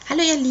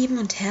Hallo ihr Lieben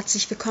und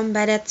herzlich willkommen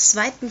bei der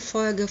zweiten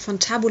Folge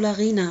von Tabula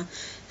Rina.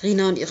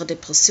 Rina und ihre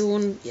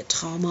Depression, ihr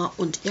Trauma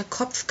und ihr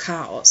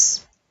Kopfchaos.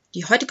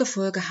 Die heutige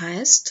Folge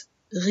heißt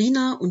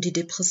Rina und die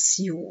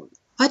Depression.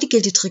 Heute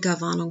gilt die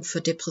Triggerwarnung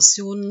für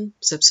Depressionen,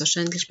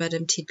 selbstverständlich bei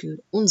dem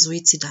Titel, und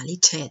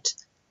Suizidalität.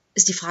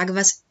 Ist die Frage,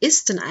 was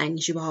ist denn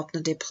eigentlich überhaupt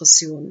eine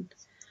Depression?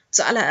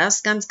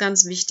 Zuallererst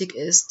ganz wichtig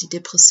ist, die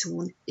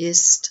Depression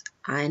ist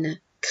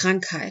eine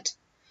Krankheit.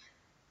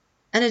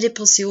 Eine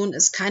Depression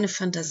ist keine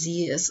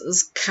Fantasie, es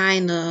ist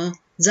keine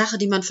Sache,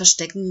 die man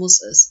verstecken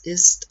muss, es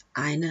ist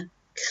eine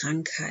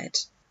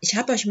Krankheit. Ich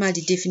habe euch mal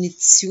die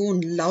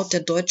Definition laut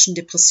der Deutschen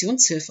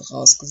Depressionshilfe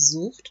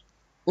rausgesucht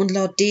und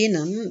laut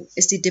denen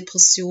ist die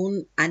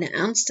Depression eine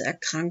ernste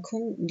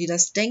Erkrankung, die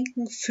das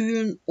Denken,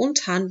 Fühlen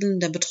und Handeln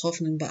der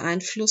Betroffenen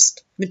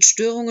beeinflusst, mit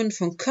Störungen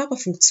von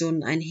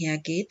Körperfunktionen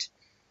einhergeht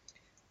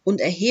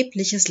und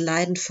erhebliches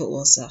Leiden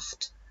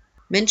verursacht.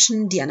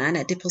 Menschen, die an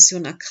einer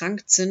Depression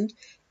erkrankt sind,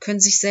 können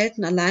sich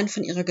selten allein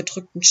von ihrer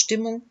gedrückten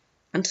Stimmung,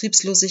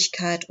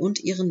 Antriebslosigkeit und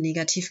ihren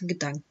negativen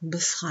Gedanken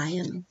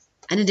befreien.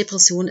 Eine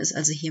Depression ist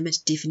also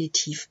hiermit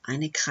definitiv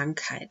eine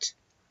Krankheit.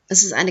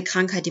 Es ist eine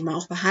Krankheit, die man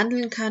auch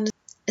behandeln kann.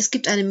 Es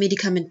gibt eine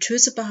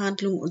medikamentöse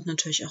Behandlung und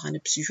natürlich auch eine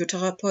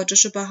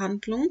psychotherapeutische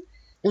Behandlung.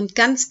 Und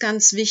ganz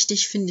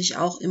wichtig finde ich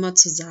auch immer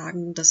zu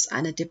sagen, dass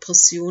eine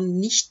Depression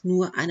nicht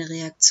nur eine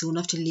Reaktion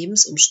auf die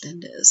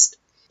Lebensumstände ist.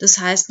 Das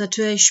heißt,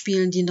 natürlich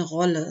spielen die eine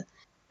Rolle.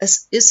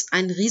 Es ist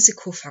ein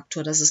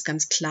Risikofaktor, das ist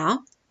ganz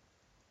klar.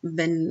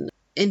 Wenn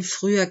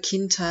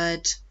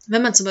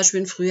man zum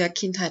Beispiel in früher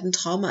Kindheit ein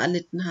Trauma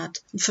erlitten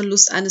hat, einen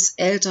Verlust eines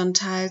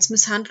Elternteils,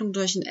 Misshandlung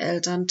durch einen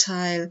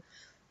Elternteil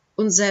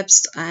und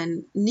selbst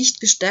einen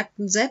nicht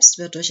gestärkten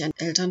Selbstwert durch einen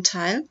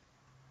Elternteil,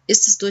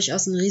 ist es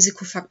durchaus ein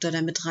Risikofaktor,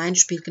 der mit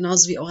reinspielt,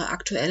 genauso wie eure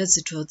aktuelle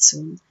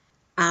Situation.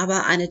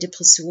 Aber eine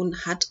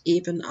Depression hat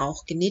eben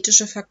auch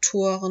genetische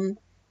Faktoren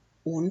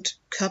und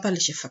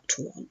körperliche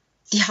Faktoren.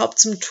 Die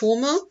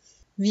Hauptsymptome,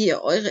 wie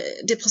ihr eure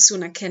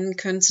Depression erkennen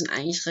könnt, sind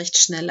eigentlich recht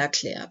schnell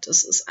erklärt.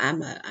 Es ist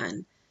einmal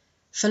ein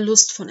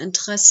Verlust von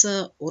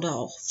Interesse oder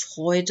auch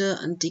Freude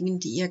an Dingen,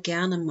 die ihr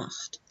gerne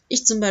macht.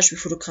 Ich zum Beispiel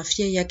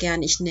fotografiere ja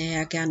gern, ich nähe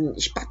ja gern,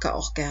 ich backe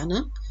auch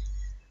gerne.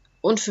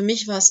 Und für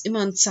mich war es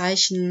immer ein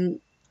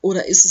Zeichen,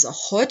 oder ist es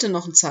auch heute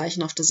noch ein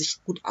Zeichen, auf das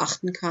ich gut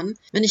achten kann,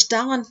 wenn ich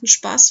dauernd einen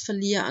Spaß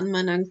verliere an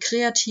meinen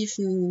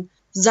kreativen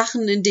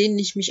Sachen, in denen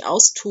ich mich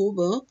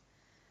austobe,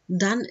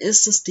 dann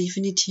ist es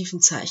definitiv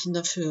ein Zeichen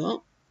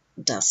dafür,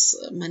 dass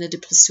meine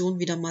Depression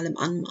wieder mal im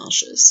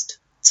Anmarsch ist.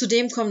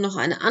 Zudem kommt noch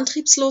eine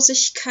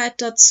Antriebslosigkeit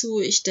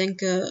dazu. Ich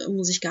denke,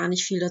 muss ich gar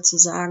nicht viel dazu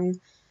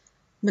sagen.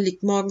 Man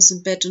liegt morgens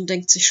im Bett und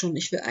denkt sich schon,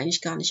 ich will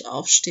eigentlich gar nicht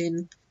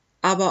aufstehen.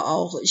 Aber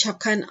auch, ich habe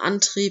keinen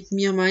Antrieb,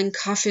 mir meinen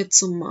Kaffee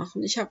zu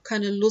machen. Ich habe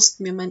keine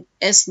Lust, mir mein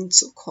Essen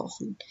zu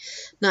kochen.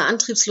 Eine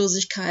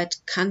Antriebslosigkeit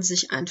kann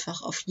sich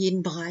einfach auf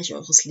jeden Bereich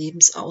eures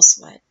Lebens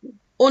ausweiten.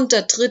 Und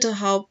der dritte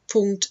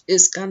Hauptpunkt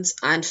ist ganz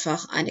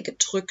einfach eine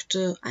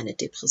gedrückte, eine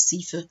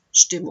depressive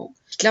Stimmung.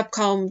 Ich glaube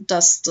kaum,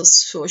 dass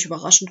das für euch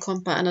überraschend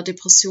kommt bei einer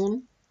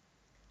Depression.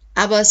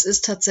 Aber es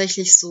ist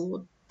tatsächlich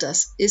so,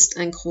 das ist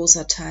ein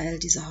großer Teil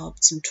dieser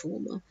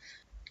Hauptsymptome.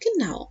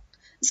 Genau.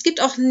 Es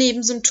gibt auch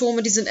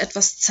Nebensymptome, die sind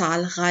etwas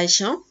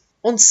zahlreicher.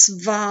 Und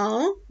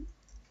zwar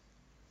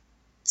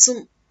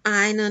zum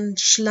einen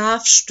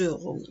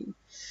Schlafstörungen.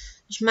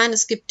 Ich meine,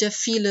 es gibt ja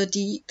viele,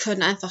 die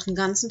können einfach den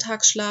ganzen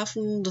Tag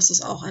schlafen. Das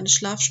ist auch eine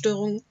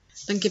Schlafstörung.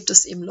 Dann gibt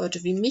es eben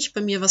Leute wie mich. Bei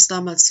mir war es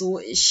damals so,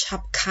 ich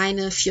habe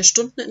keine 4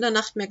 Stunden in der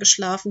Nacht mehr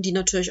geschlafen, die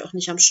natürlich auch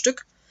nicht am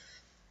Stück.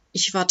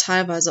 Ich war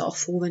teilweise auch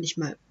froh, wenn ich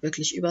mal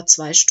wirklich über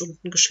 2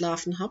 Stunden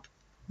geschlafen habe.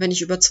 Wenn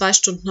ich über 2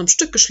 Stunden am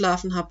Stück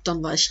geschlafen habe,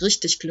 dann war ich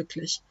richtig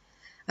glücklich.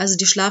 Also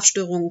die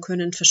Schlafstörungen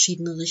können in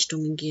verschiedene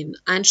Richtungen gehen.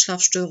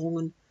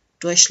 Einschlafstörungen,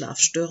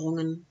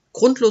 Durchschlafstörungen.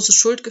 Grundlose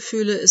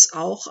Schuldgefühle ist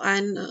auch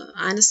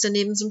eines der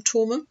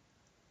Nebensymptome.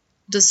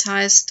 Das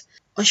heißt,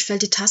 euch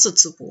fällt die Tasse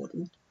zu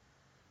Boden.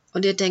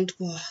 Und ihr denkt,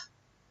 boah,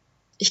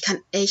 ich kann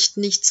echt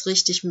nichts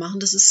richtig machen.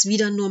 Das ist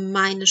wieder nur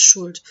meine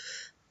Schuld.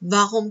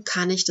 Warum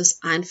kann ich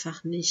das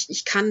einfach nicht?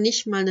 Ich kann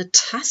nicht mal eine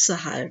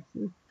Tasse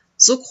halten.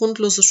 So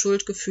grundlose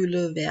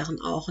Schuldgefühle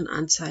wären auch ein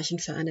Anzeichen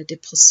für eine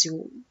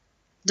Depression.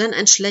 Dann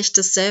ein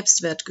schlechtes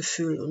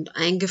Selbstwertgefühl und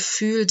ein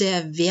Gefühl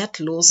der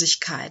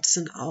Wertlosigkeit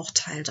sind auch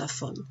Teil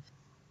davon.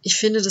 Ich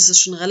finde, das ist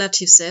schon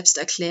relativ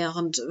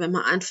selbsterklärend, wenn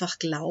man einfach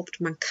glaubt,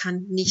 man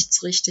kann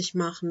nichts richtig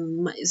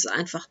machen, man ist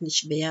einfach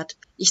nicht wert.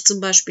 Ich zum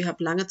Beispiel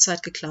habe lange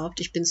Zeit geglaubt,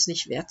 ich bin es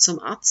nicht wert, zum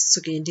Arzt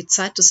zu gehen. Die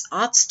Zeit des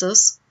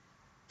Arztes,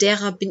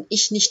 derer bin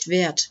ich nicht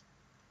wert.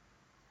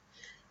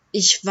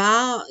 Ich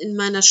war in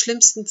meiner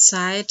schlimmsten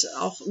Zeit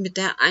auch mit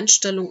der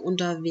Einstellung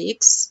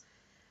unterwegs,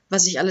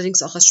 was ich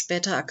allerdings auch erst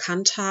später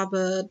erkannt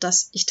habe,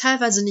 dass ich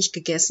teilweise nicht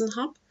gegessen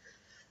habe,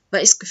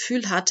 weil ich das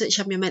Gefühl hatte, ich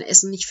habe mir mein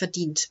Essen nicht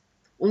verdient.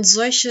 Und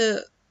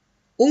solche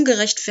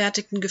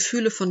ungerechtfertigten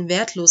Gefühle von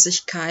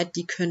Wertlosigkeit,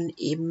 die können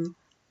eben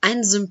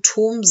ein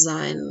Symptom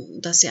sein,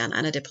 dass ihr an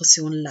einer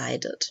Depression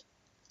leidet.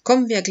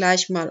 Kommen wir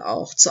gleich mal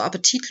auch zur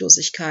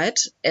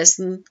Appetitlosigkeit.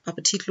 Essen,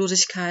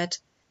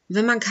 Appetitlosigkeit.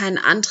 Wenn man keinen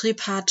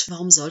Antrieb hat,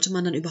 warum sollte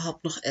man dann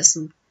überhaupt noch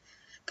essen?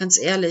 Ganz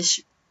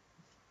ehrlich,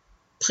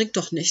 bringt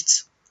doch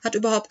nichts. Hat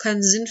überhaupt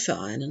keinen Sinn für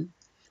einen.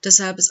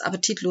 Deshalb ist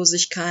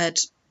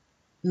Appetitlosigkeit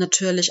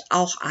natürlich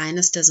auch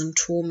eines der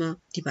Symptome,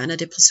 die bei einer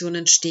Depression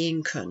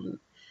entstehen können.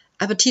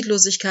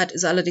 Appetitlosigkeit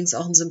ist allerdings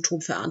auch ein Symptom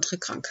für andere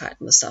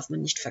Krankheiten, das darf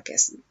man nicht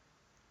vergessen.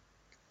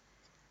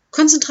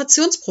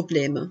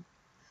 Konzentrationsprobleme.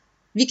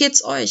 Wie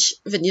geht's euch,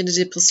 wenn ihr eine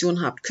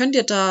Depression habt? Könnt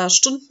ihr da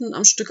Stunden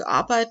am Stück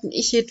arbeiten?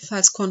 Ich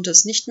jedenfalls konnte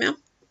es nicht mehr.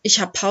 Ich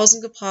habe Pausen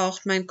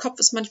gebraucht, mein Kopf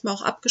ist manchmal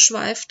auch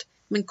abgeschweift.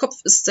 Mein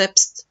Kopf ist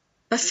selbst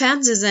bei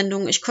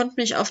Fernsehsendungen, ich konnte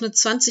mich auf eine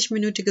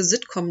 20-minütige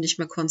Sitcom nicht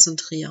mehr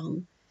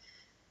konzentrieren.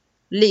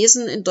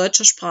 Lesen in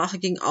deutscher Sprache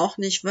ging auch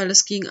nicht, weil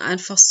es ging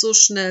einfach so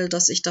schnell,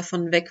 dass ich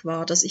davon weg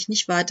war, dass ich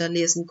nicht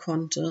weiterlesen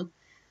konnte.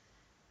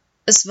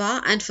 Es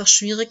war einfach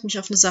schwierig, mich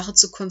auf eine Sache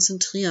zu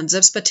konzentrieren.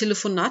 Selbst bei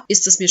Telefonaten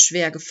ist es mir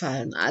schwer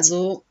gefallen.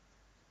 Also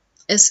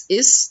es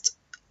ist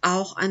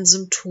auch ein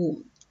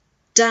Symptom.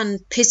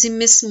 Dann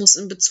Pessimismus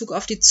in Bezug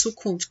auf die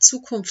Zukunft,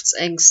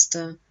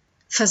 Zukunftsängste,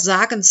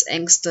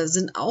 Versagensängste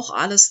sind auch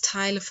alles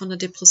Teile von einer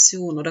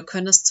Depression oder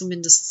können es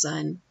zumindest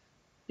sein.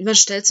 Man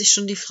stellt sich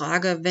schon die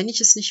Frage, wenn ich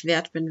es nicht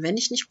wert bin, wenn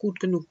ich nicht gut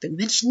genug bin,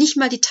 wenn ich nicht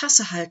mal die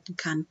Tasse halten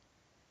kann,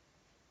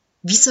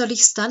 wie soll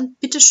ich es dann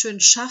bitteschön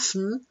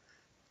schaffen,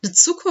 eine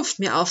Zukunft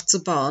mir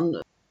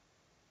aufzubauen?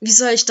 Wie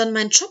soll ich dann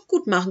meinen Job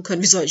gut machen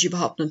können? Wie soll ich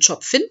überhaupt einen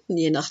Job finden?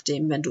 Je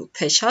nachdem, wenn du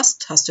Pech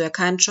hast, hast du ja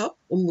keinen Job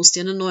und musst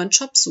dir einen neuen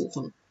Job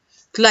suchen.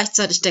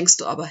 Gleichzeitig denkst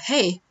du aber,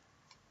 hey,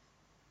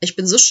 ich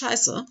bin so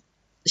scheiße,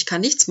 ich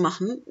kann nichts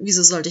machen,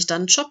 wieso sollte ich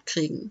dann einen Job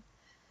kriegen?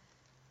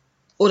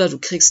 Oder du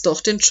kriegst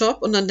doch den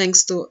Job und dann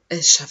denkst du,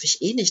 schaffe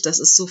ich eh nicht, das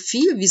ist so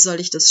viel, wie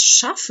soll ich das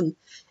schaffen?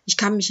 Ich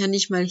kann mich ja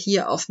nicht mal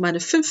hier auf meine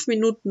 5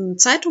 Minuten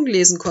Zeitung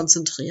lesen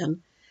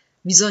konzentrieren.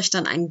 Wie soll ich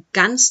dann einen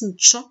ganzen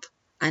Job,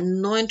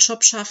 einen neuen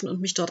Job schaffen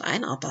und mich dort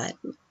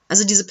einarbeiten?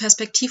 Also diese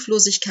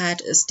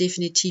Perspektivlosigkeit ist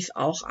definitiv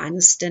auch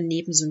eines der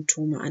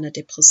Nebensymptome einer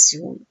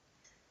Depression.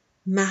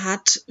 Man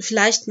hat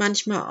vielleicht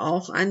manchmal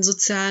auch einen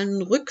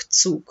sozialen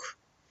Rückzug,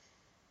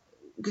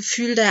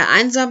 Gefühl der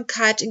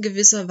Einsamkeit in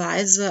gewisser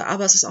Weise,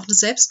 aber es ist auch eine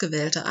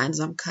selbstgewählte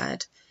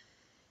Einsamkeit.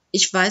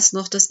 Ich weiß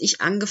noch, dass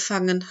ich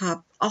angefangen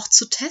habe, auch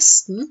zu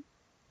testen,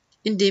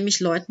 indem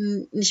ich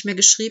Leuten nicht mehr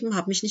geschrieben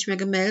habe, mich nicht mehr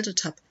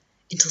gemeldet habe.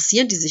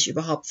 Interessieren die sich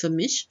überhaupt für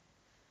mich?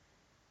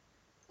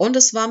 Und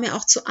es war mir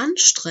auch zu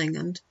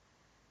anstrengend,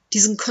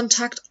 diesen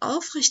Kontakt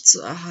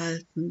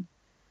aufrechtzuerhalten.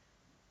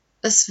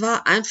 Es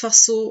war einfach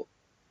so,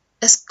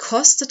 es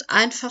kostet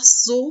einfach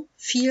so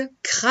viel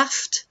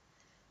Kraft.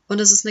 Und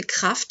es ist eine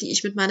Kraft, die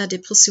ich mit meiner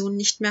Depression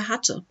nicht mehr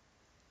hatte.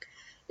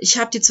 Ich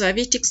habe die 2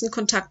 wichtigsten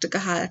Kontakte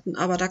gehalten,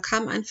 aber da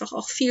kam einfach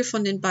auch viel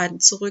von den beiden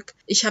zurück.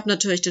 Ich habe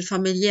natürlich den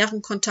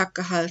familiären Kontakt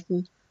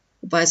gehalten,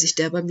 wobei sich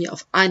der bei mir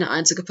auf eine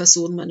einzige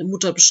Person, meine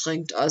Mutter,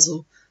 beschränkt.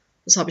 Also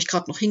das habe ich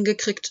gerade noch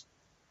hingekriegt.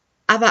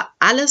 Aber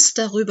alles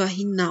darüber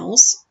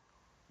hinaus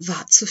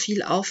war zu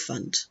viel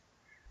Aufwand.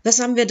 Was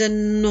haben wir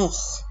denn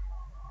noch?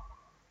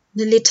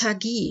 Eine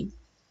Lethargie.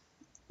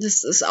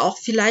 Das ist auch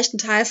vielleicht ein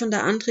Teil von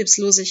der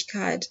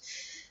Antriebslosigkeit.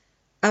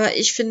 Aber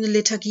ich finde,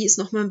 Lethargie ist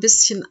noch mal ein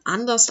bisschen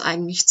anders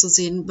eigentlich zu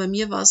sehen. Bei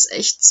mir war es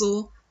echt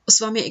so,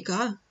 es war mir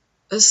egal.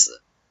 Es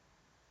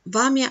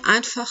war mir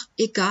einfach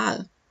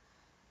egal.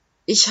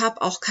 Ich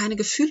habe auch keine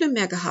Gefühle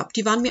mehr gehabt.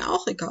 Die waren mir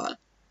auch egal.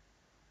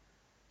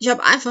 Ich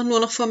habe einfach nur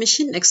noch vor mich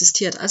hin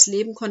existiert. Als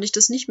Leben konnte ich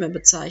das nicht mehr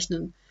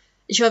bezeichnen.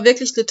 Ich war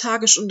wirklich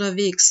lethargisch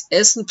unterwegs.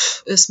 Essen,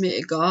 ist mir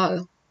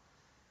egal.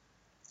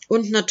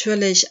 Und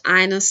natürlich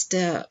eines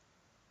der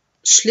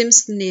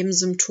schlimmsten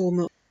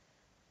Nebensymptome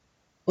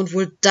und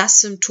wohl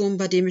das Symptom,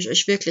 bei dem ich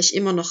euch wirklich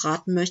immer noch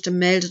raten möchte,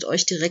 meldet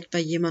euch direkt bei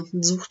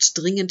jemandem, sucht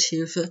dringend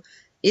Hilfe,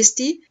 ist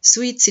die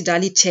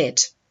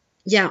Suizidalität.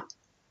 Ja,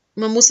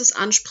 man muss es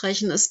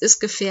ansprechen, es ist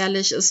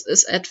gefährlich, es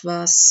ist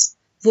etwas,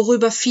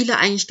 worüber viele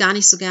eigentlich gar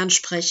nicht so gern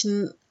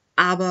sprechen,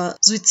 aber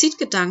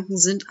Suizidgedanken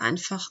sind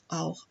einfach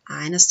auch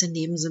eines der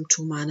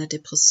Nebensymptome einer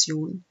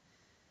Depression.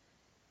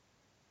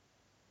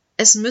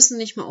 Es müssen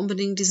nicht mal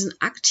unbedingt diesen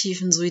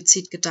aktiven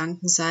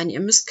Suizidgedanken sein.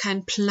 Ihr müsst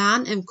keinen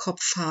Plan im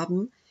Kopf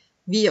haben,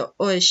 wie ihr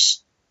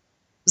euch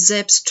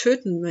selbst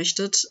töten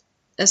möchtet.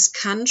 Es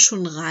kann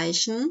schon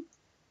reichen,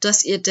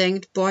 dass ihr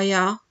denkt, boah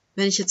ja,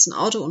 wenn ich jetzt einen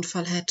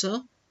Autounfall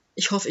hätte,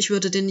 ich hoffe, ich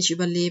würde den nicht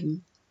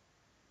überleben.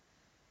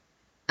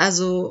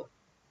 Also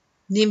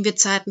nehmen wir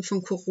Zeiten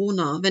von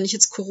Corona. Wenn ich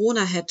jetzt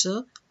Corona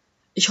hätte,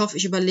 ich hoffe,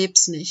 ich überlebe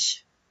es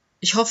nicht.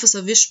 Ich hoffe, es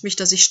erwischt mich,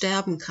 dass ich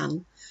sterben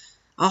kann.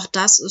 Auch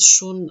das ist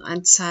schon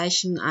ein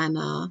Zeichen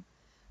einer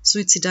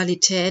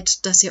Suizidalität,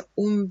 das ihr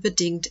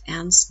unbedingt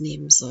ernst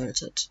nehmen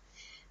solltet.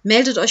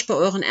 Meldet euch bei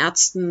euren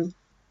Ärzten,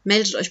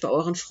 meldet euch bei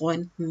euren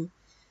Freunden,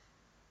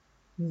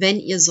 wenn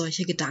ihr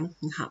solche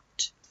Gedanken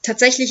habt.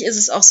 Tatsächlich ist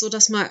es auch so,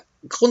 dass man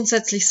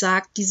grundsätzlich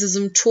sagt, diese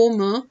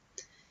Symptome,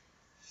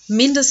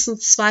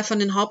 mindestens 2 von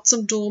den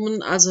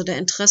Hauptsymptomen, also der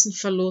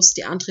Interessenverlust,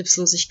 die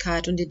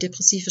Antriebslosigkeit und die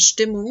depressive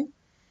Stimmung,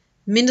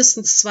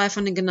 mindestens 2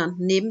 von den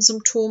genannten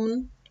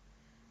Nebensymptomen,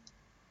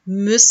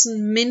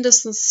 müssen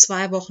mindestens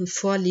 2 Wochen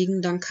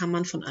vorliegen, dann kann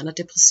man von einer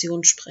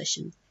Depression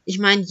sprechen. Ich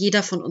meine,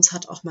 jeder von uns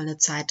hat auch mal eine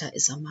Zeit, da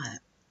ist er mal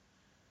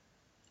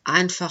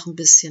einfach ein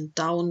bisschen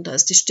down, da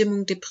ist die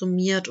Stimmung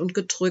deprimiert und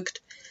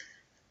gedrückt.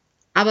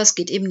 Aber es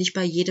geht eben nicht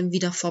bei jedem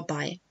wieder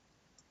vorbei.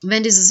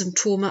 Wenn diese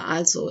Symptome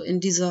also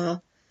in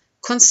dieser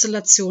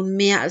Konstellation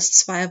mehr als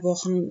 2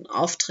 Wochen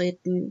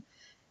auftreten,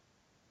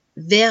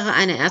 wäre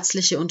eine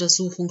ärztliche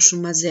Untersuchung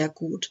schon mal sehr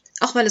gut.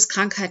 Auch weil es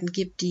Krankheiten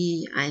gibt,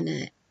 die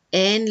eine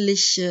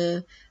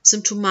ähnliche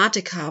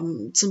Symptomatik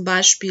haben. Zum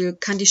Beispiel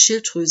kann die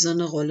Schilddrüse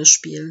eine Rolle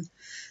spielen.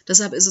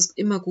 Deshalb ist es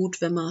immer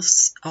gut, wenn man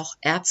es auch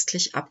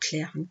ärztlich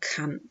abklären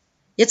kann.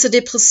 Jetzt zur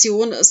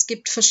Depression. Es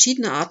gibt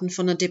verschiedene Arten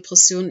von der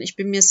Depression. Ich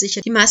bin mir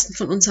sicher, die meisten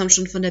von uns haben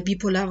schon von der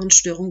bipolaren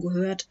Störung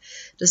gehört.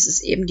 Das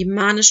ist eben die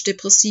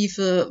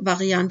manisch-depressive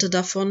Variante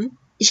davon.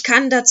 Ich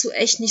kann dazu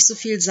echt nicht so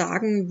viel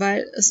sagen,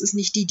 weil es ist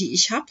nicht die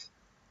ich habe.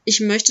 Ich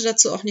möchte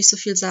dazu auch nicht so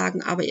viel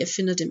sagen, aber ihr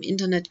findet im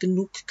Internet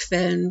genug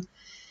Quellen,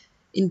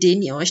 in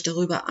denen ihr euch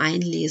darüber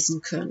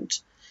einlesen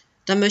könnt.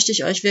 Da möchte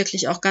ich euch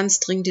wirklich auch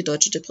ganz dringend die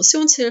Deutsche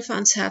Depressionshilfe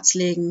ans Herz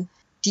legen.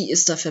 Die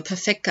ist dafür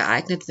perfekt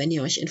geeignet, wenn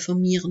ihr euch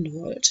informieren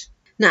wollt.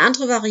 Eine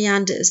andere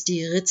Variante ist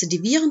die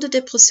rezidivierende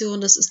Depression.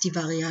 Das ist die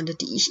Variante,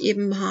 die ich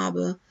eben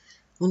habe.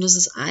 Und das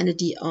ist eine,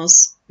 die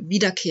aus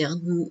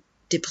wiederkehrenden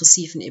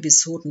depressiven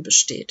Episoden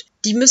besteht.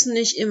 Die müssen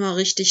nicht immer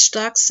richtig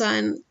stark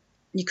sein.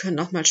 Die können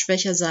auch mal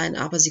schwächer sein,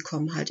 aber sie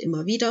kommen halt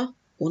immer wieder.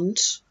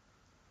 Und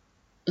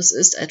es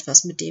ist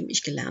etwas, mit dem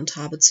ich gelernt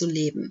habe zu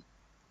leben.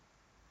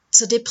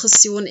 Zur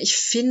Depression. Ich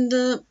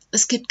finde,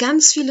 es gibt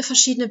ganz viele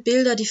verschiedene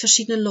Bilder, die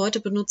verschiedene Leute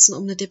benutzen,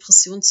 um eine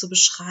Depression zu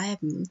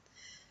beschreiben.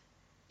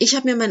 Ich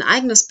habe mir mein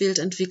eigenes Bild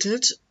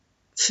entwickelt.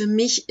 Für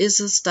mich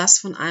ist es das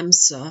von einem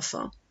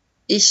Surfer.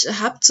 Ich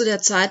habe zu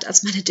der Zeit,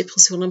 als meine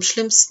Depression am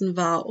schlimmsten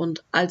war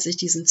und als ich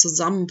diesen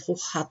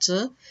Zusammenbruch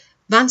hatte,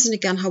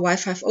 wahnsinnig gern Hawaii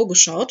 5.0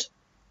 geschaut.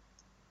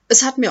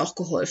 Es hat mir auch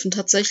geholfen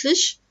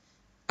tatsächlich.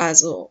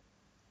 Also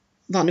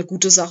war eine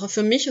gute Sache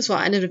für mich. Es war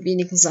eine der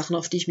wenigen Sachen,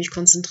 auf die ich mich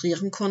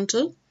konzentrieren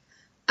konnte.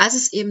 Als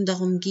es eben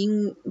darum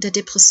ging, der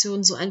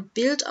Depression so ein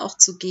Bild auch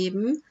zu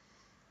geben,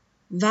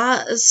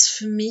 war es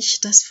für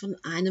mich das von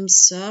einem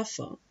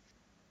Surfer.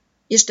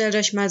 Ihr stellt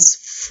euch mal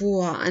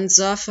vor, ein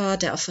Surfer,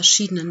 der auf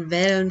verschiedenen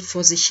Wellen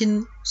vor sich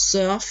hin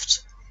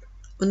surft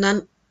und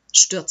dann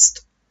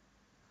stürzt.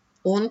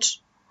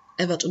 Und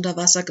er wird unter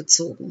Wasser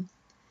gezogen.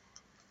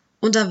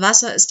 Unter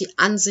Wasser ist die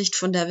Ansicht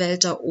von der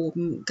Welt da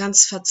oben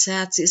ganz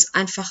verzerrt. Sie ist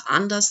einfach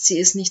anders. Sie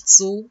ist nicht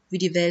so, wie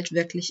die Welt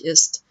wirklich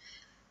ist.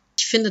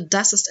 Ich finde,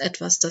 das ist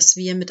etwas, das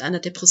wir mit einer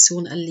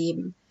Depression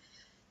erleben.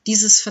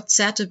 Dieses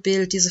verzerrte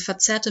Bild, diese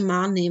verzerrte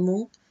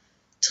Wahrnehmung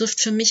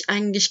trifft für mich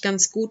eigentlich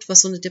ganz gut,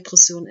 was so eine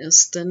Depression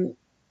ist. Denn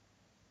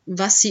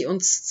was sie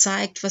uns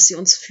zeigt, was sie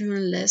uns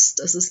fühlen lässt,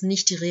 es ist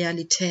nicht die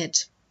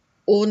Realität.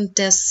 Und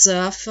der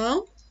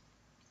Surfer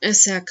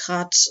ist ja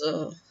gerade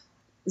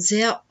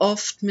sehr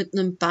oft mit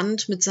einem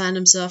Band mit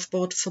seinem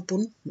Surfboard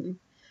verbunden.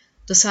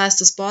 Das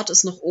heißt, das Board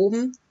ist noch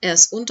oben, er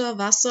ist unter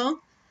Wasser,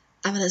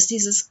 aber das ist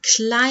dieses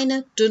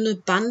kleine, dünne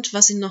Band,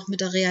 was ihn noch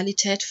mit der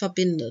Realität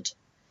verbindet.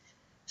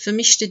 Für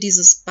mich steht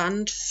dieses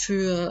Band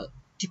für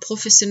die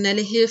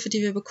professionelle Hilfe,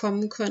 die wir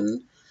bekommen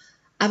können,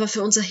 aber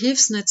für unser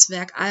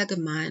Hilfsnetzwerk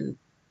allgemein.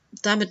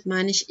 Damit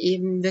meine ich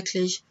eben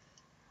wirklich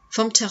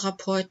vom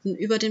Therapeuten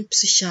über den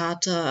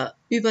Psychiater,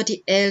 über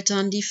die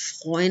Eltern, die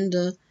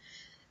Freunde,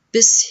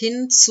 bis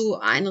hin zu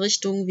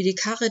Einrichtungen wie die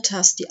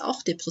Caritas, die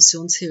auch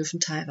Depressionshilfen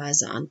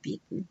teilweise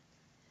anbieten.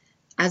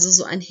 Also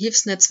so ein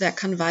Hilfsnetzwerk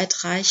kann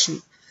weit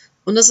reichen.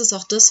 Und das ist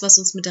auch das, was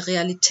uns mit der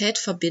Realität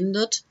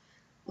verbindet.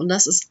 Und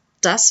das ist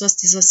das, was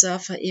dieser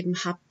Surfer eben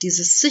hat,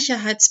 dieses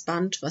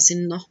Sicherheitsband, was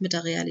ihn noch mit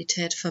der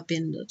Realität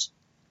verbindet.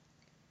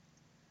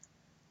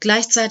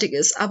 Gleichzeitig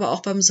ist aber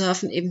auch beim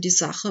Surfen eben die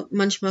Sache,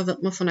 manchmal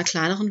wird man von einer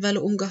kleineren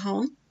Welle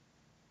umgehauen,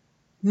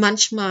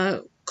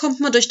 manchmal kommt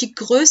man durch die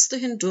größte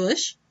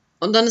hindurch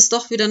und dann ist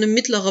doch wieder eine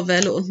mittlere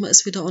Welle und man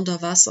ist wieder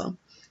unter Wasser.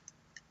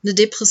 Eine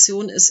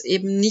Depression ist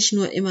eben nicht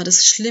nur immer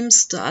das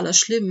Schlimmste aller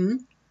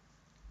Schlimmen,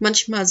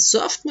 manchmal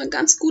surft man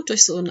ganz gut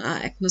durch so ein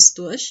Ereignis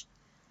durch.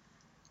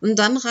 Und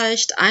dann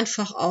reicht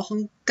einfach auch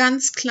ein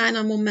ganz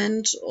kleiner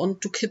Moment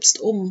und du kippst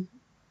um.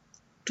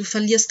 Du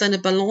verlierst deine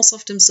Balance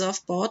auf dem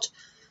Surfboard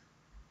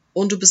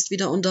und du bist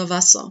wieder unter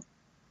Wasser.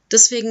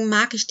 Deswegen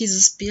mag ich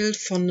dieses Bild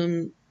von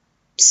einem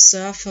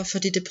Surfer für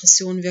die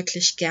Depression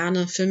wirklich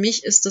gerne. Für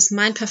mich ist das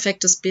mein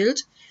perfektes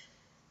Bild,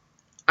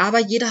 aber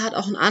jeder hat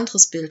auch ein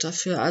anderes Bild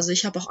dafür. Also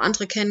ich habe auch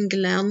andere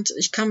kennengelernt.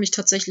 Ich kann mich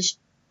tatsächlich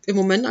im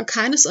Moment an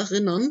keines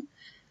erinnern,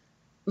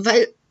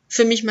 weil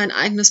für mich mein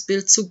eigenes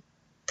Bild zu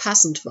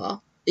passend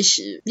war.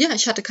 Ich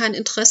hatte kein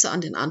Interesse an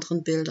den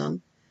anderen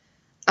Bildern.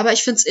 Aber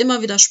ich finde es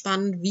immer wieder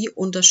spannend, wie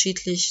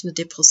unterschiedlich eine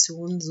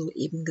Depression so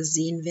eben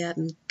gesehen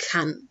werden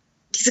kann.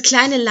 Diese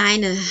kleine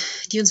Leine,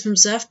 die uns mit dem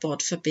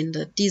Surfboard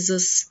verbindet,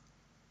 dieses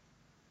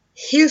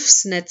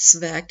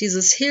Hilfsnetzwerk,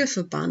 dieses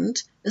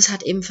Hilfeband, es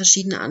hat eben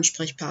verschiedene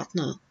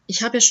Ansprechpartner.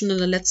 Ich habe ja schon in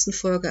der letzten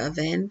Folge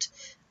erwähnt,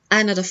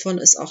 einer davon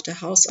ist auch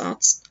der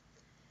Hausarzt.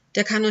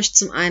 Der kann euch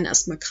zum einen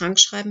erstmal krank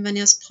schreiben, wenn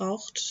ihr es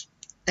braucht.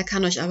 Er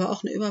kann euch aber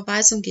auch eine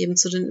Überweisung geben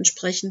zu den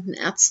entsprechenden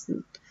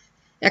Ärzten.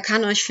 Er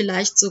kann euch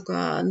vielleicht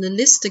sogar eine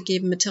Liste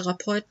geben mit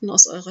Therapeuten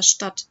aus eurer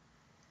Stadt.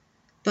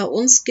 Bei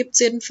uns gibt es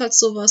jedenfalls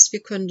sowas,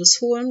 wir können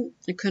das holen,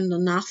 wir können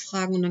dann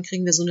nachfragen und dann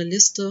kriegen wir so eine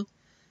Liste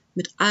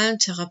mit allen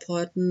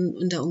Therapeuten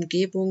in der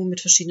Umgebung,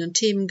 mit verschiedenen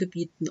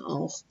Themengebieten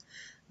auch,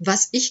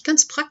 was ich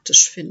ganz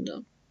praktisch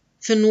finde.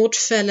 Für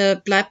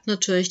Notfälle bleibt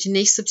natürlich die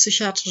nächste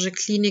psychiatrische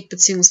Klinik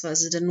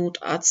bzw. der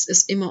Notarzt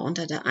ist immer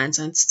unter der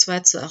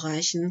 112 zu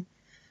erreichen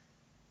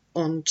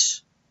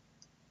und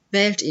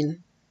wählt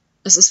ihn.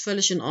 Es ist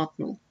völlig in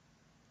Ordnung.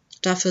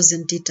 Dafür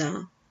sind die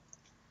da.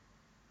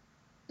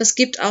 Es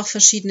gibt auch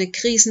verschiedene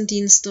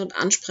Krisendienste und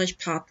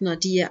Ansprechpartner,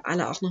 die ihr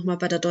alle auch nochmal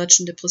bei der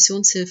Deutschen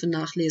Depressionshilfe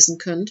nachlesen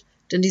könnt,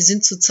 denn die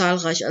sind zu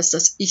zahlreich, als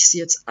dass ich sie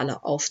jetzt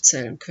alle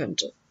aufzählen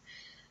könnte.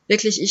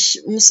 Wirklich,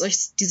 ich muss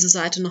euch diese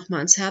Seite nochmal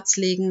ans Herz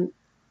legen.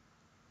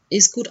 Die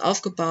ist gut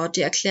aufgebaut,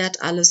 die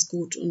erklärt alles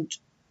gut und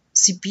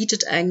sie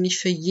bietet eigentlich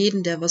für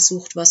jeden, der was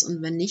sucht, was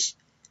und wenn nicht,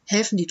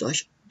 helfen die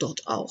euch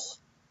dort auch.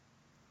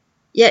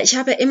 Ja, ich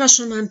habe ja immer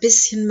schon mal ein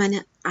bisschen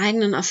meine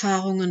eigenen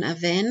Erfahrungen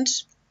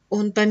erwähnt.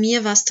 Und bei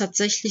mir war es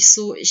tatsächlich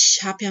so,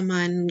 ich habe ja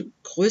meinen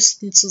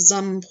größten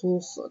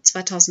Zusammenbruch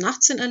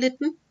 2018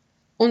 erlitten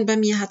und bei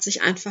mir hat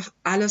sich einfach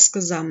alles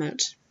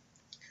gesammelt.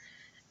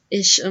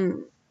 Ich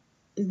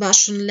war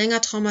schon länger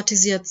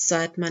traumatisiert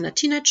seit meiner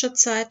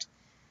Teenagerzeit.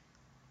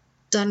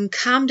 Dann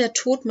kam der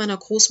Tod meiner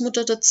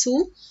Großmutter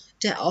dazu,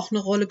 der auch eine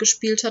Rolle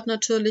gespielt hat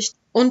natürlich.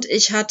 Und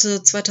ich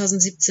hatte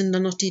 2017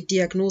 dann noch die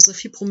Diagnose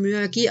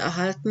Fibromyalgie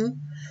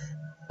erhalten.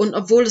 Und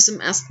obwohl es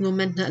im ersten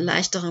Moment eine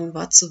Erleichterung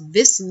war, zu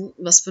wissen,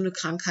 was für eine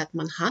Krankheit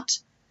man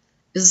hat,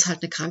 ist es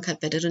halt eine Krankheit,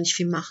 bei der du nicht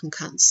viel machen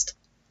kannst.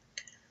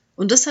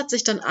 Und das hat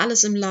sich dann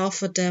alles im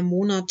Laufe der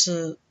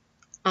Monate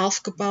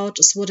aufgebaut.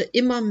 Es wurde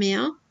immer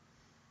mehr.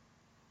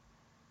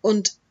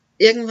 Und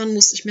irgendwann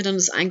musste ich mir dann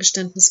das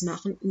Eingeständnis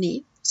machen,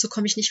 nee, so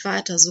komme ich nicht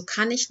weiter, so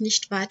kann ich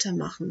nicht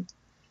weitermachen.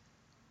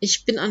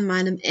 Ich bin an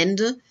meinem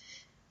Ende.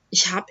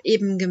 Ich habe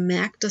eben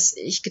gemerkt, dass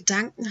ich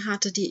Gedanken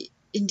hatte, die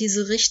in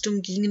diese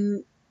Richtung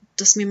gingen,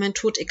 dass mir mein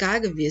Tod egal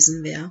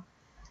gewesen wäre.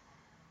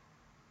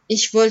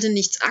 Ich wollte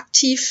nichts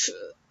aktiv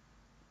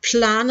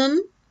planen,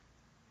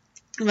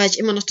 weil ich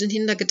immer noch den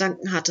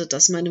Hintergedanken hatte,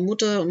 dass meine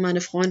Mutter und meine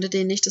Freunde,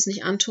 denen ich das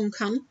nicht antun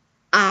kann.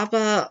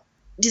 Aber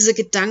diese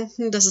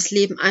Gedanken, dass das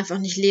Leben einfach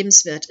nicht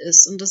lebenswert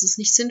ist und dass es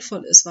nicht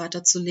sinnvoll ist,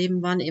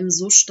 weiterzuleben, waren eben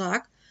so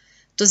stark,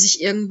 dass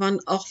ich irgendwann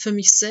auch für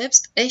mich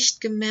selbst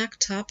echt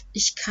gemerkt habe,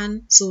 ich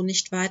kann so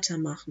nicht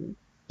weitermachen.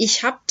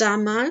 Ich habe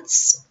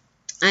damals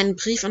einen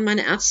Brief an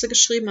meine Ärzte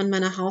geschrieben, an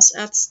meine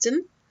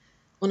Hausärztin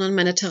und an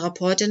meine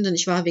Therapeutin, denn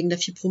ich war wegen der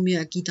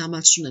Fibromyalgie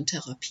damals schon in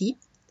Therapie.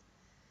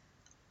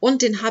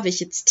 Und den habe ich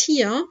jetzt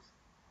hier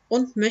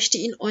und möchte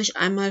ihn euch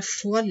einmal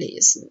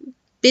vorlesen.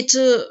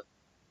 Bitte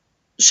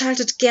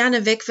schaltet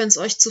gerne weg, wenn es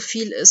euch zu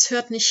viel ist.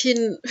 Hört nicht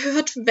hin,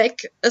 hört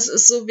weg. Es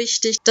ist so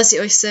wichtig, dass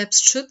ihr euch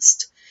selbst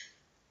schützt.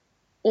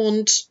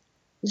 Und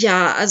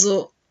ja,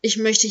 also ich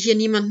möchte hier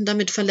niemanden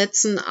damit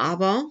verletzen,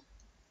 aber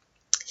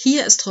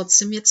hier ist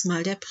trotzdem jetzt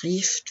mal der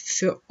Brief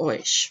für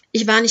euch.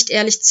 Ich war nicht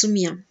ehrlich zu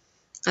mir,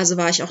 also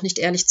war ich auch nicht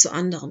ehrlich zu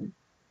anderen.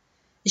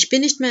 Ich bin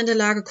nicht mehr in der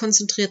Lage,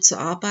 konzentriert zu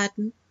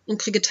arbeiten und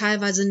kriege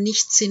teilweise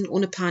nichts hin,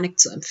 ohne Panik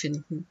zu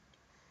empfinden.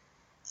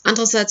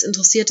 Andererseits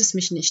interessiert es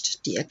mich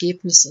nicht, die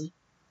Ergebnisse.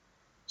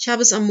 Ich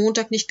habe es am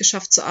Montag nicht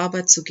geschafft, zur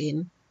Arbeit zu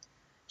gehen.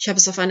 Ich habe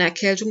es auf eine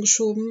Erkältung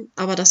geschoben,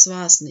 aber das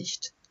war es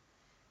nicht.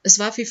 Es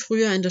war wie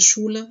früher in der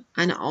Schule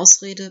eine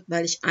Ausrede,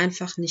 weil ich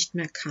einfach nicht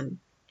mehr kann.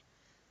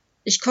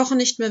 Ich koche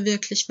nicht mehr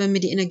wirklich, weil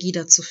mir die Energie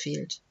dazu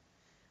fehlt.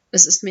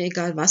 Es ist mir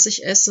egal, was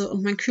ich esse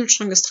und mein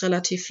Kühlschrank ist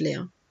relativ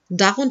leer.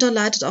 Darunter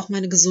leidet auch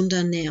meine gesunde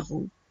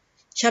Ernährung.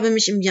 Ich habe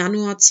mich im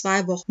Januar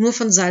 2 Wochen nur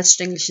von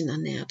Salzstängelchen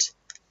ernährt.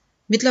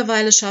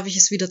 Mittlerweile schaffe ich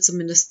es wieder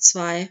zumindest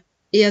 2,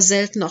 eher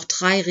selten auch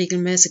 3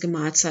 regelmäßige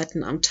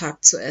Mahlzeiten am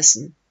Tag zu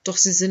essen. Doch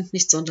sie sind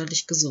nicht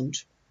sonderlich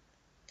gesund.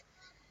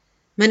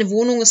 Meine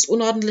Wohnung ist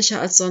unordentlicher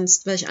als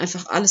sonst, weil ich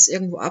einfach alles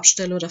irgendwo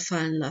abstelle oder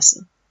fallen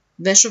lasse.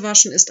 Wäsche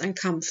waschen ist ein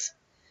Kampf.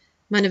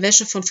 Meine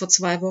Wäsche von vor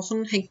 2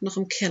 Wochen hängt noch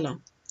im Keller.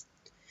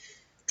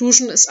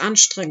 Duschen ist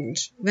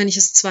anstrengend. Wenn ich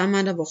es 2-mal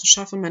in der Woche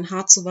schaffe, mein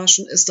Haar zu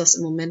waschen, ist das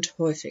im Moment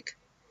häufig.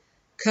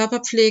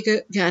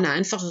 Körperpflege wie eine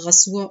einfache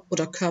Rasur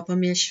oder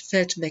Körpermilch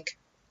fällt weg.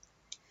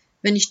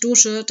 Wenn ich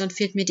dusche, dann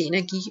fehlt mir die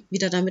Energie,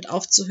 wieder damit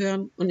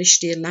aufzuhören und ich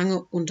stehe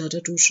lange unter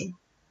der Dusche.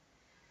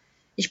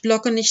 Ich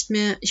blogge nicht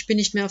mehr, ich bin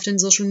nicht mehr auf den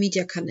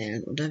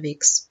Social-Media-Kanälen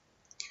unterwegs.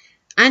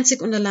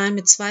 Einzig und allein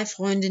mit 2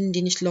 Freundinnen,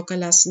 die nicht locker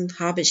lassen,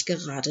 habe ich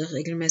gerade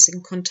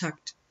regelmäßigen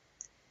Kontakt.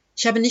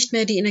 Ich habe nicht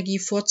mehr die Energie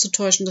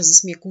vorzutäuschen, dass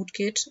es mir gut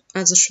geht,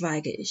 also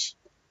schweige ich.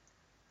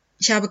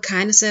 Ich habe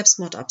keine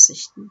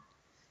Selbstmordabsichten,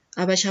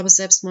 aber ich habe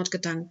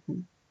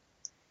Selbstmordgedanken.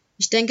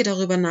 Ich denke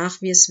darüber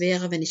nach, wie es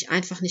wäre, wenn ich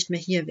einfach nicht mehr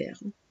hier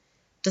wäre.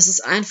 Dass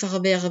es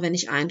einfacher wäre, wenn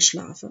ich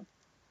einschlafe.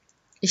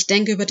 Ich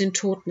denke über den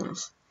Tod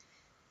nach.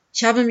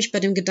 Ich habe mich bei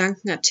dem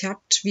Gedanken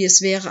ertappt, wie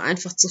es wäre,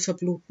 einfach zu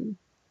verbluten.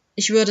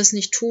 Ich würde es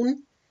nicht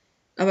tun,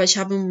 aber ich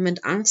habe im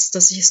Moment Angst,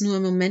 dass ich es nur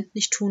im Moment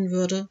nicht tun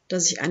würde,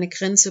 dass ich eine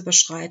Grenze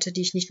überschreite,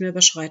 die ich nicht mehr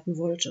überschreiten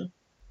wollte.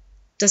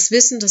 Das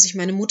Wissen, dass ich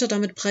meine Mutter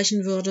damit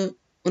brechen würde,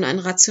 und ein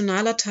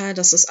rationaler Teil,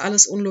 dass das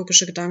alles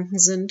unlogische Gedanken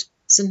sind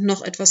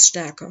noch etwas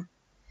stärker.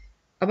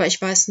 Aber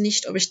ich weiß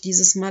nicht, ob ich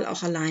dieses Mal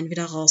auch allein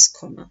wieder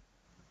rauskomme.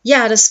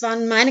 Ja, das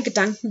waren meine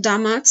Gedanken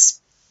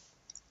damals.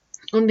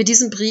 Und mit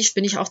diesem Brief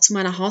bin ich auch zu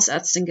meiner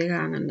Hausärztin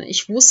gegangen.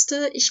 Ich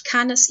wusste, ich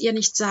kann es ihr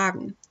nicht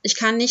sagen. Ich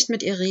kann nicht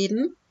mit ihr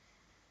reden.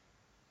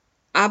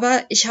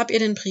 Aber ich habe ihr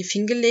den Brief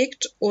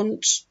hingelegt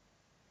und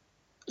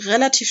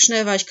relativ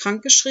schnell war ich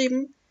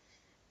krankgeschrieben.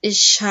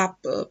 Ich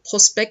habe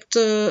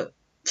Prospekte,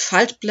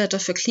 Faltblätter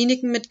für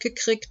Kliniken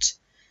mitgekriegt,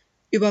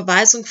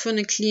 Überweisung für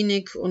eine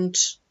Klinik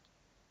und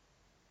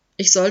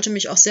ich sollte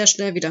mich auch sehr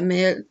schnell wieder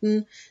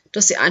melden,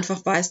 dass sie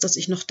einfach weiß, dass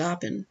ich noch da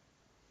bin.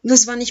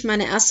 Das war nicht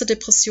meine erste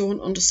Depression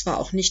und es war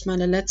auch nicht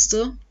meine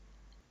letzte.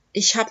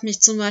 Ich habe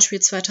mich zum Beispiel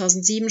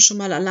 2007 schon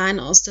mal allein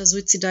aus der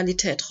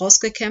Suizidalität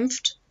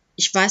rausgekämpft.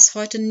 Ich weiß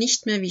heute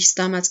nicht mehr, wie ich es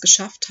damals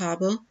geschafft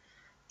habe,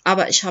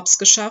 aber ich habe es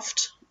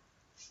geschafft.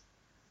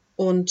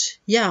 Und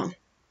ja,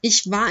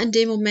 ich war in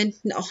den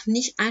Momenten auch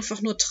nicht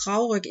einfach nur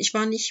traurig. Ich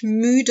war nicht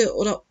müde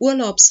oder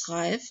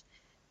urlaubsreif.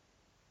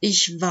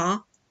 Ich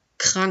war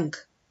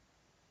krank.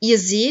 Ihr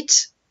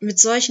seht, mit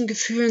solchen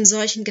Gefühlen,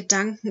 solchen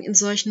Gedanken, in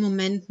solchen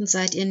Momenten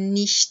seid ihr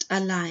nicht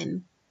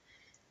allein.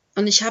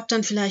 Und ich habe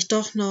dann vielleicht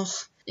doch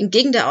noch,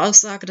 entgegen der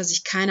Aussage, dass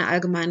ich keine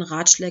allgemeinen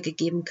Ratschläge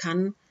geben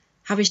kann,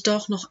 habe ich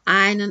doch noch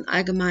einen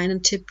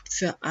allgemeinen Tipp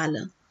für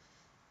alle.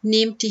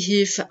 Nehmt die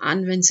Hilfe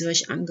an, wenn sie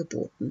euch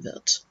angeboten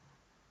wird.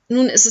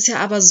 Nun ist es ja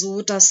aber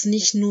so, dass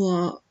nicht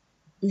nur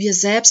wir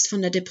selbst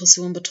von der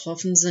Depression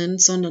betroffen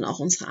sind, sondern auch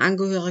unsere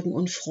Angehörigen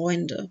und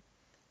Freunde.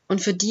 Und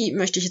für die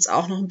möchte ich jetzt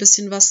auch noch ein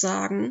bisschen was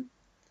sagen.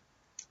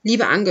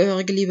 Liebe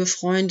Angehörige, liebe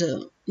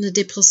Freunde, eine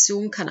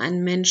Depression kann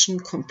einen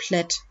Menschen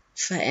komplett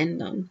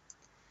verändern.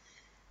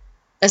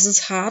 Es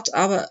ist hart,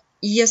 aber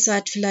ihr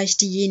seid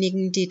vielleicht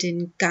diejenigen, die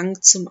den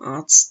Gang zum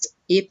Arzt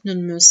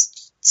ebnen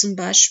müsst. Zum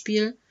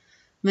Beispiel,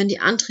 wenn die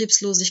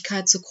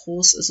Antriebslosigkeit so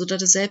groß ist oder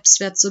der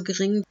Selbstwert so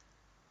gering,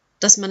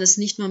 dass man es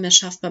nicht mal mehr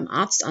schafft, beim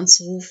Arzt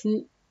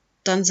anzurufen,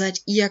 dann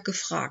seid ihr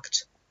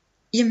gefragt.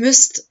 Ihr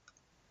müsst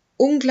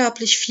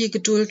unglaublich viel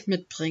Geduld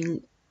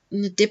mitbringen.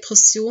 Eine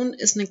Depression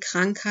ist eine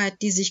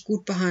Krankheit, die sich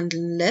gut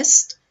behandeln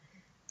lässt,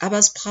 aber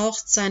es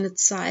braucht seine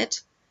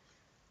Zeit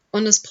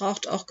und es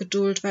braucht auch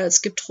Geduld, weil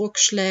es gibt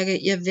Rückschläge.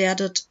 Ihr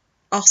werdet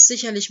auch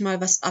sicherlich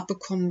mal was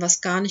abbekommen,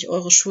 was gar nicht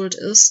eure Schuld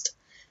ist.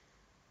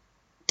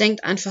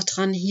 Denkt einfach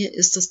dran, hier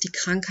ist es die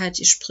Krankheit,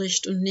 die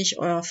spricht und nicht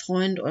euer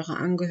Freund, eure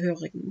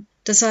Angehörigen.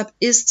 Deshalb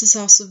ist es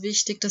auch so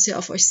wichtig, dass ihr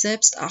auf euch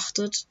selbst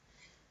achtet.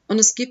 Und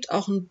es gibt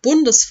auch einen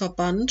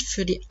Bundesverband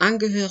für die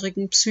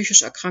Angehörigen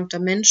psychisch erkrankter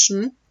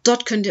Menschen.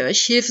 Dort könnt ihr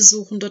euch Hilfe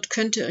suchen, dort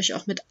könnt ihr euch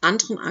auch mit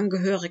anderen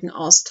Angehörigen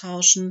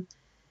austauschen.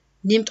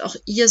 Nehmt auch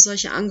ihr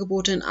solche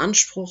Angebote in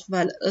Anspruch,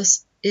 weil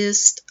es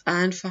ist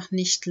einfach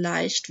nicht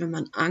leicht, wenn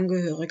man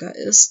Angehöriger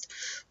ist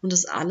und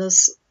das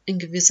alles in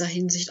gewisser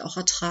Hinsicht auch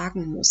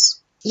ertragen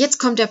muss. Jetzt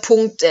kommt der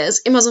Punkt, der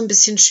ist immer so ein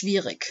bisschen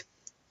schwierig.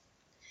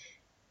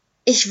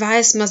 Ich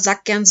weiß, man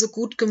sagt gern so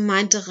gut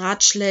gemeinte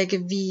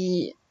Ratschläge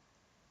wie: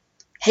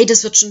 Hey,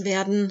 das wird schon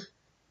werden.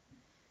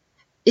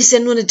 Ist ja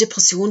nur eine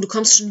Depression, du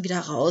kommst schon wieder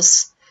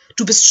raus.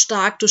 Du bist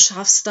stark, du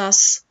schaffst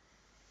das.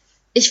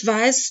 Ich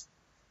weiß,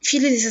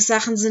 viele dieser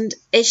Sachen sind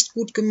echt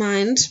gut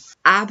gemeint,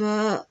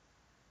 aber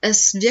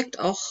es wirkt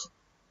auch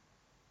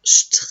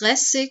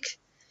stressig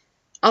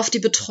auf die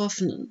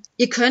Betroffenen.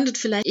 Ihr könntet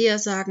vielleicht eher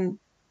sagen: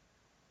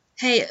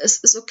 Hey, es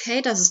ist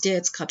okay, dass es dir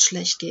jetzt gerade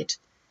schlecht geht.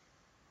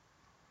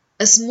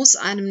 Es muss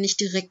einem nicht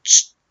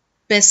direkt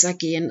besser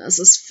gehen. Es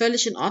ist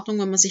völlig in Ordnung,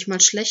 wenn man sich mal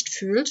schlecht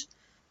fühlt.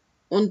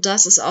 Und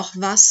das ist auch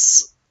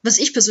was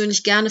ich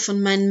persönlich gerne von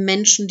meinen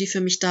Menschen, die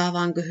für mich da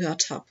waren,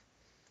 gehört habe.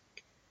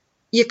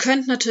 Ihr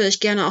könnt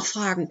natürlich gerne auch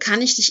fragen: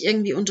 Kann ich dich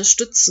irgendwie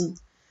unterstützen?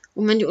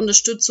 Und wenn die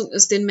Unterstützung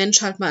ist, den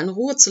Mensch halt mal in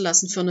Ruhe zu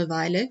lassen für eine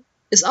Weile,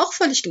 ist auch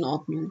völlig in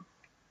Ordnung.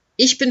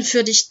 Ich bin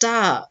für dich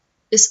da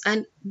ist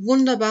ein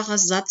wunderbarer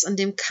Satz, an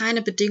dem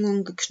keine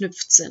Bedingungen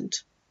geknüpft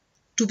sind.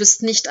 Du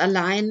bist nicht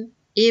allein,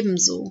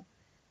 ebenso.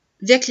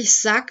 Wirklich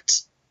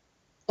sagt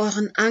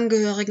euren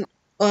Angehörigen,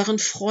 euren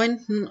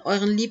Freunden,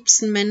 euren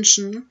liebsten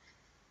Menschen,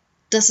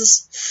 dass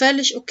es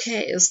völlig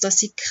okay ist, dass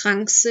sie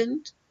krank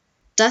sind,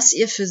 dass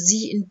ihr für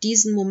sie in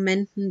diesen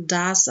Momenten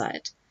da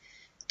seid,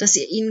 dass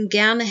ihr ihnen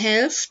gerne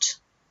helft,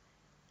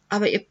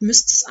 aber ihr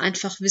müsst es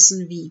einfach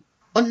wissen, wie.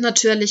 Und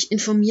natürlich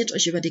informiert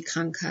euch über die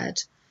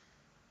Krankheit.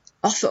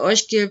 Auch für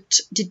euch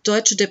gilt, die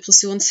Deutsche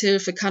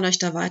Depressionshilfe kann euch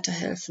da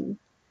weiterhelfen.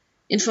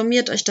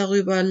 Informiert euch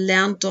darüber,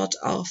 lernt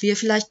dort auch, wie ihr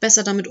vielleicht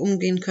besser damit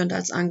umgehen könnt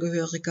als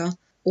Angehöriger.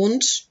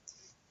 Und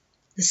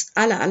das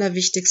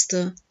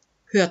Allerwichtigste,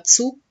 hört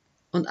zu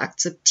und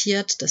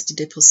akzeptiert, dass die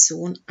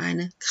Depression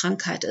eine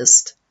Krankheit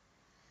ist.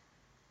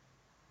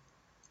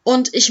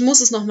 Und ich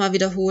muss es nochmal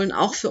wiederholen,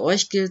 auch für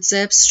euch gilt,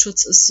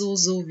 Selbstschutz ist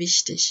so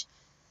wichtig.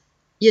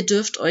 Ihr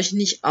dürft euch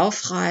nicht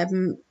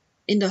aufreiben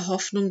in der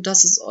Hoffnung,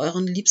 dass es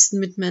euren liebsten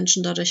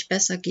Mitmenschen dadurch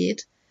besser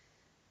geht,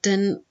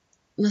 denn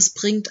es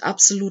bringt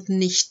absolut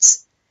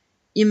nichts.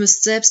 Ihr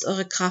müsst selbst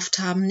eure Kraft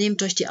haben,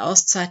 nehmt euch die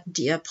Auszeiten,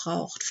 die ihr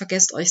braucht,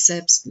 vergesst euch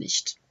selbst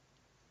nicht.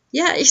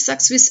 Ja, ich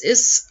sag's wie es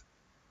ist.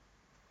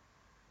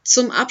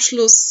 Zum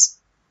Abschluss: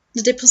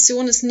 Eine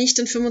Depression ist nicht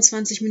in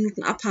 25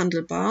 Minuten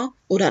abhandelbar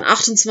oder in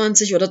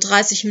 28 oder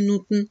 30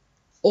 Minuten.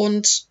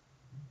 Und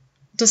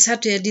das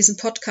habt ihr in diesem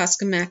Podcast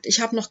gemerkt. Ich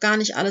habe noch gar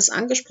nicht alles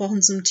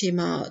angesprochen zum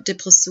Thema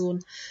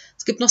Depression.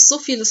 Es gibt noch so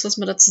vieles, was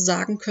man dazu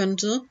sagen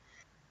könnte.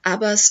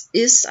 Aber es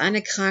ist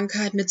eine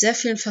Krankheit mit sehr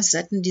vielen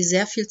Facetten, die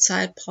sehr viel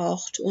Zeit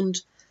braucht.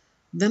 Und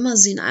wenn man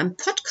sie in einem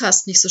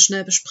Podcast nicht so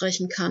schnell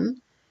besprechen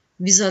kann,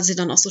 wie soll sie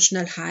dann auch so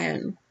schnell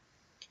heilen?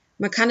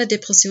 Man kann eine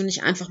Depression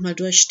nicht einfach mal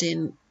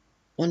durchstehen.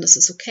 Und es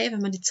ist okay,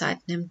 wenn man die Zeit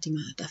nimmt, die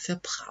man dafür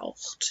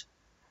braucht.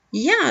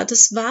 Ja,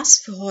 das war's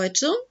für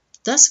heute.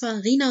 Das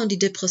war Rina und die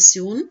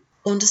Depression.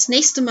 Und das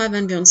nächste Mal,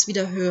 wenn wir uns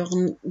wieder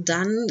hören,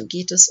 dann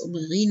geht es um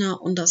Rina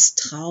und das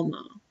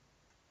Trauma.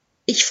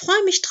 Ich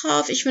freue mich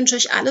drauf. Ich wünsche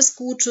euch alles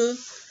Gute.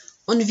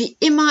 Und wie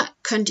immer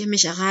könnt ihr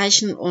mich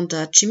erreichen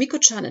unter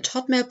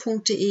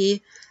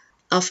chimiko-chan@hotmail.de,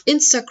 auf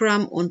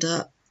Instagram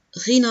unter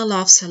Rina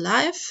Loves Her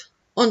Life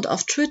und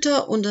auf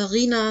Twitter unter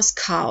Rinas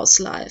Chaos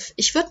Life.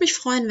 Ich würde mich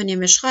freuen, wenn ihr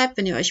mir schreibt,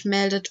 wenn ihr euch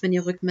meldet, wenn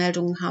ihr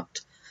Rückmeldungen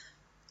habt.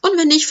 Und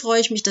wenn nicht,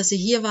 freue ich mich, dass ihr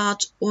hier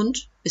wart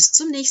und bis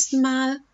zum nächsten Mal.